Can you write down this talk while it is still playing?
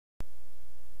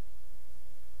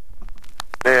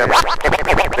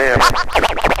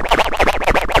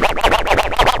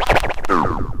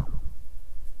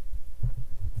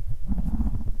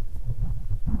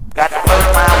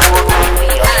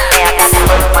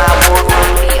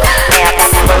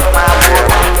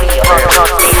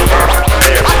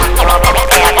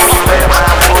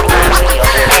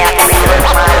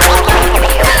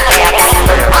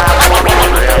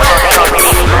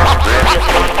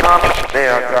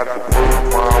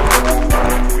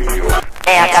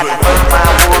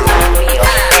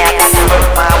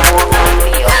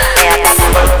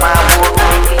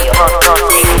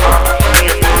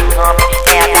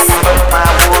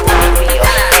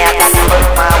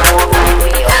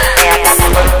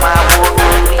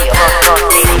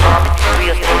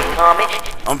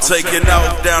I'm taking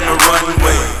off down the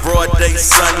runway, broad day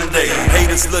Sunday.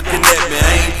 Haters looking at me,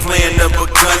 I ain't playing up a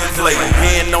gunplay.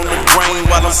 Hand on the brain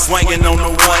while I'm swinging on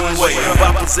the one-way.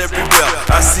 Boppers everywhere,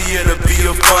 I see it'll be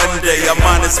a fun day. I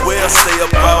might as well stay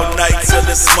up all night till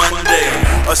it's Monday.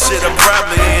 Or shit, I'll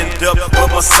probably end up where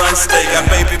my son stay.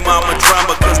 Got baby mama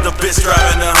drama cause the bitch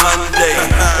driving a Hyundai.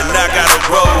 And I gotta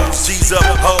roll, she's up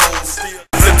hoes.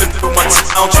 Flipping through my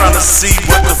town trying to see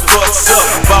what the fuck's up.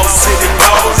 Boss city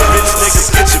balls, bitch niggas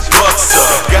get your bucks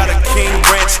up. Got a king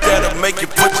ranch that'll make you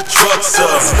put your trucks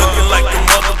up. Looking like the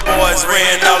mother boys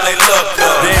ran all they luck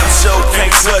up. Damn show can't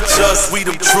touch us, we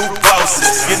them true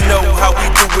bosses. You know how we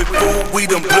do it, fool, we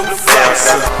them blue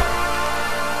foxes.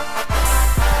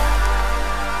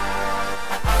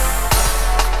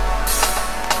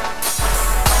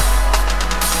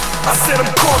 I said I'm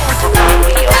corporate.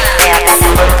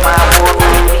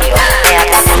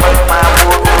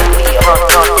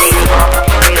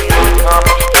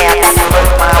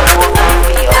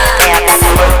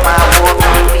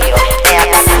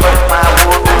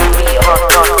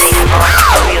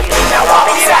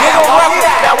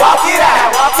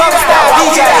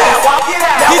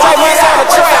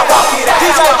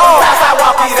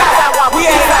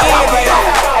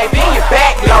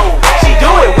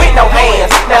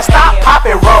 Now stop, pop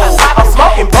and roll. I'm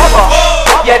smoking bubble.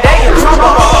 Yeah, they in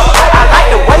trouble. I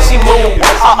like the way she move.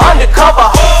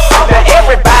 Undercover. Now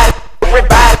everybody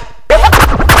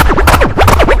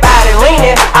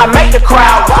leaning. I make the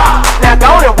crowd walk. Now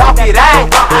go and walk it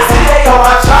out. See they on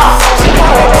my jaw.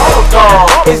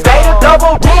 Is they the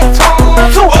double dip?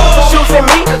 Two shooting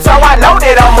me, so I know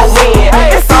that I'ma win.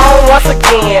 It's on once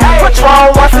again.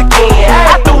 Patron once again.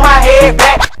 I threw my head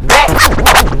back.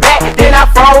 Then I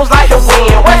froze like the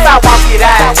wind. West I walk it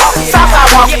out, south I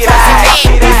walk it out,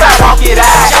 east I walk it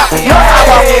out, north I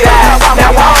walk it out.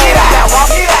 Now walk it out, now walk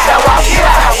it out, now walk it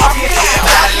out, walk it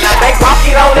out. They walk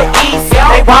it on the east,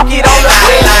 they walk it on the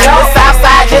west. The south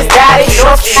side just got it,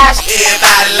 north side.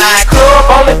 Everybody like club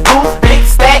on the goose, big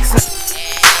stacks.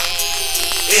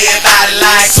 Everybody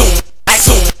like zoom,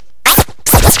 zoom,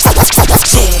 zoom,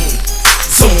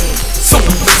 zoom, zoom,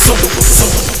 zoom,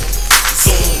 zoom,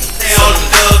 zoom. They all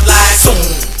love like zoom,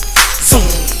 zoom,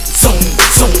 zoom,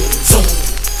 zoom, zoom,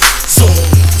 zoom,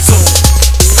 zoom.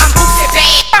 I'm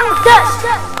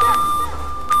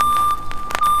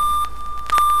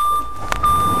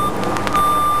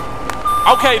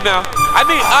okay, now I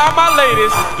need all my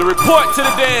ladies to report to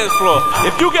the dance floor.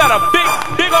 If you got a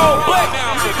big old butt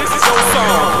down here, this is your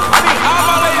song. I need all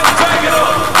my ladies to take it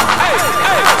up. Hey,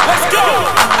 hey, let's go.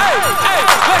 Hey, hey,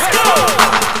 let's go.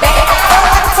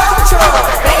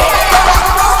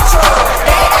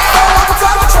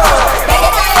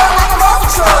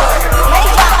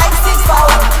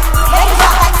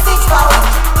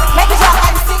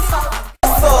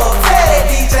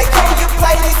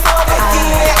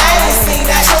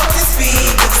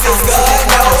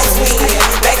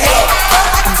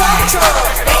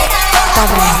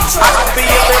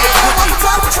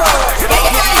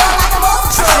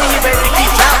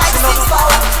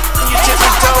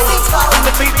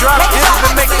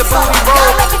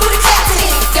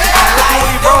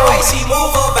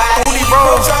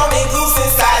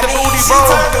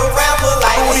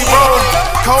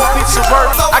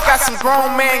 I got some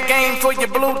grown man game for your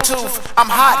Bluetooth. I'm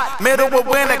hot, middle of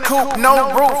winter coupe,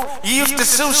 no roof. You used to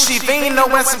sushi, vino,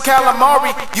 and some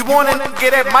calamari. You wanna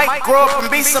get that mic, grow up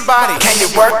and be somebody. Can you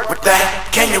work with that?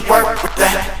 Can you work with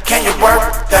that? Can you work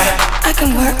with that? I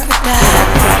can work with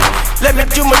that. Let me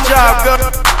do my job, girl.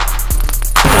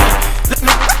 Let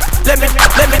me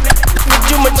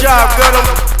do my job, girl.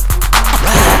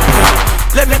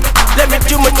 Let me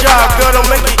do my job, girl. Don't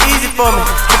make it easy for me.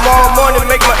 Tomorrow morning,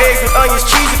 make my eggs and onions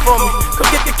cheesy for me. Come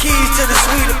get the keys to the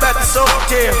suite about the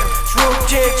Sofitel. It's room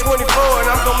 1024, and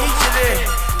I'm gonna meet you there.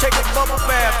 Take a bubble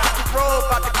bath, put the robe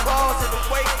out the closet and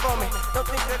wait for me. Don't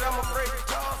think that I'm afraid to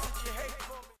toss it, you hate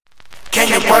for me. Can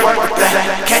you work with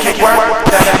that? Can you work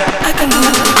that? I can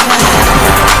work with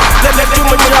that. Let me do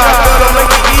my job, girl, don't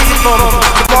make it easy for me.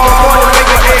 Tomorrow morning,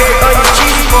 make an egg onion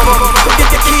cheese for me.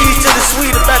 Get the keys to the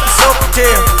suite up at the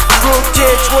Sofitel. Room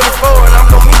 1024, and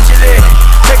I'm gon' meet you there.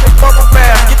 Take a bubble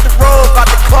bath, get the robe out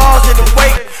the closet and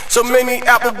wait. So many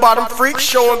apple bottom freaks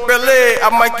showing belly. I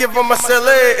might give them a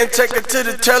celly and take her to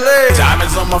the telly.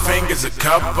 Diamonds on my fingers, a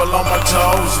couple on my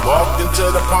toes. Walked into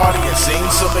the party and seen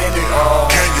so many. Oh,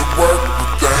 can you work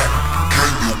with that? Can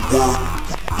you work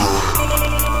with that?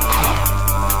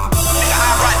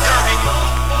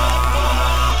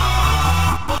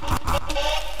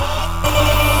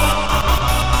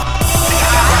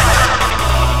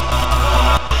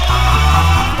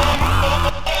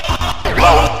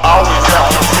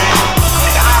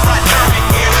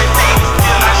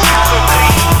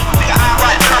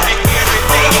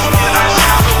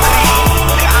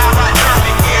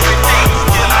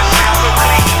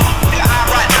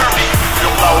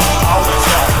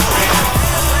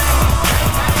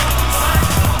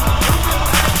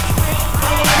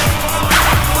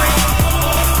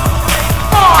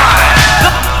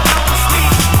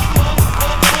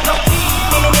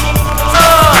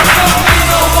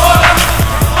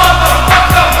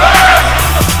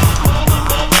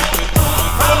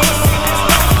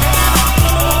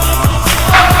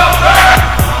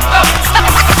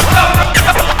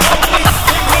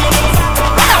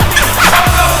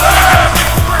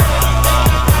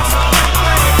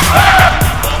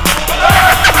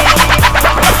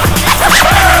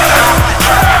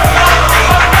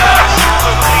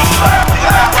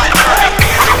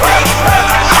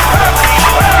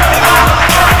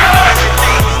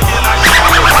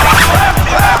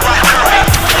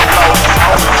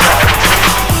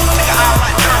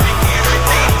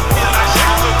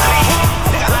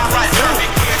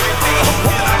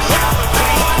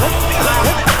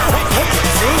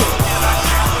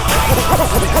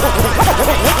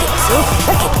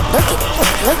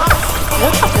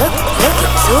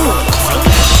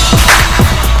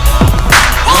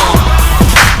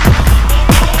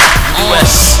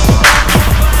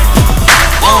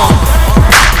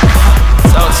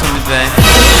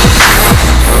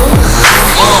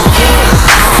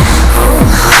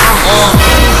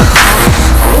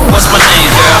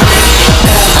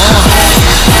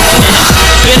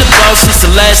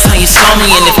 Last time you saw me,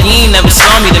 and if you ain't never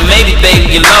saw me, then maybe,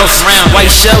 baby, you lost.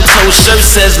 White shell toe shirt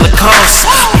says Lacoste.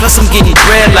 Plus I'm getting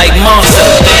bread like Moss.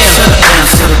 Settle down,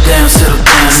 settle down, settle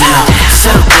down now.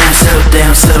 Settle down, settle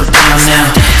down, settle down now.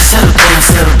 Settle down,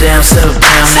 settle down, settle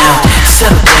down now.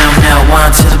 Settle down now,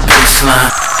 wind to the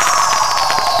baseline.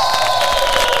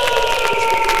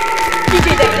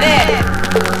 DJ Debonair,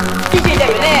 DJ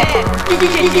Debonair,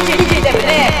 DJ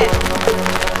Debonair,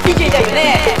 DJ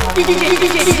Debonair, DJ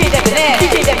Debonair, DJ Debonair,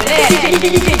 DJ Debonair,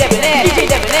 DJ Debonair, DJ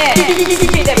Debonair,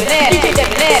 DJ Debonair, DJ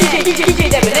Debonair, DJ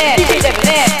Debonair, DJ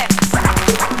Debonair.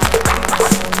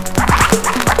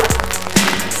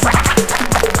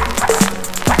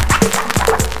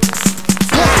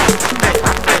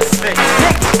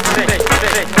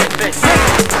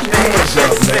 Hands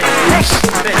up, man.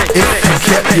 If you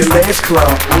kept your legs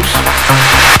closed,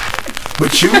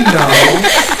 but you know,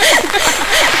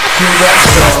 that's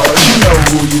all. You know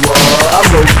who you are. I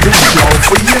wrote this song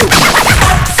for you,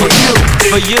 for you,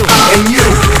 For you, and you,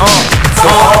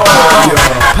 for all of y'all.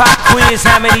 Pop quiz,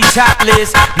 how many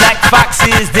topless black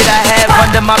foxes did I have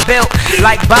under my belt?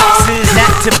 Like boxes, not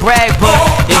to brag, but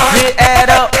if it add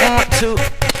up, 1, 2,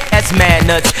 that's mad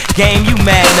nuts. Game, you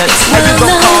mad nuts. How you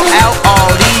gon' call out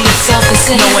all these?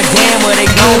 Knowing damn what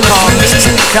they gon' call me.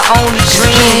 The only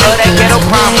dream of that ghetto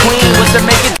prom queen was to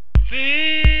make it.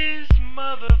 These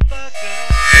motherfuckers.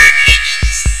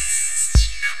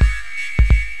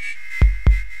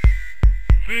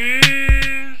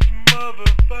 These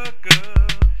motherfuckers.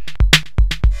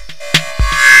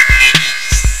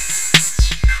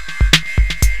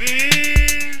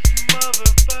 These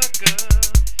motherfuckers.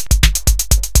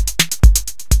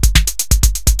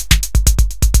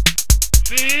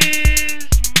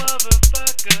 These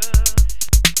motherfuckers.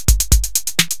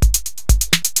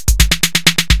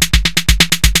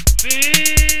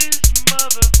 These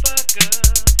motherfuckers.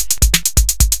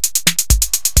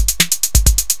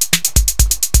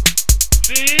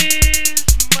 These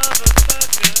motherfuckers.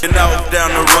 Getting out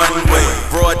down the runway,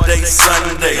 broad day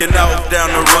Sunday. Getting out down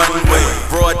the runway,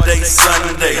 broad day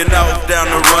Sunday. Getting out down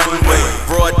the runway,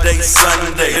 broad day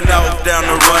Sunday. Getting out down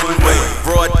the runway,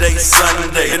 broad day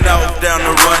Sunday. Getting out down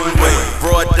the runway,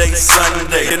 broad day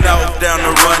Sunday. Getting out down the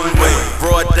runway,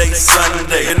 broad day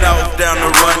Sunday. Getting out down the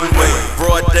runway,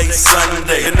 broad day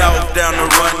Sunday. Getting out down the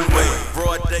runway,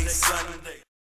 broad day Sunday.